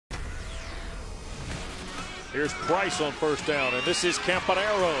Here's Price on first down, and this is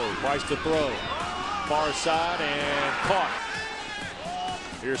Campanaro. Price to throw. Far side and caught.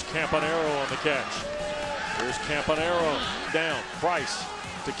 Here's Campanaro on the catch. Here's Campanaro down. Price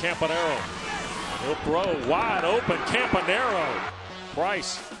to Campanaro. He'll throw wide open. Campanaro.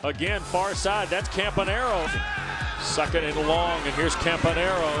 Price again far side. That's Campanaro. Second and long, and here's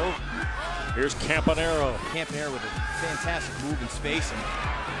Campanaro. Here's Campanaro. Campanaro with a fantastic move in space,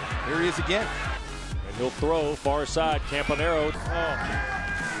 and here he is again. And he'll throw far side. Campanaro.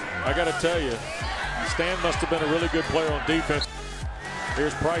 Oh, I got to tell you, Stan must have been a really good player on defense.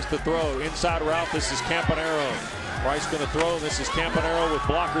 Here's Price to throw. Inside route. This is Campanaro. Price going to throw. This is Campanaro with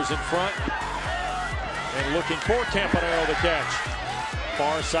blockers in front. And looking for Campanaro to catch.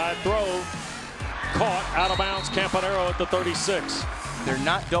 Far side throw. Caught out of bounds. Campanaro at the 36. They're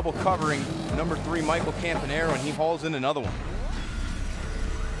not double covering number 3 Michael Campanaro, and he hauls in another one.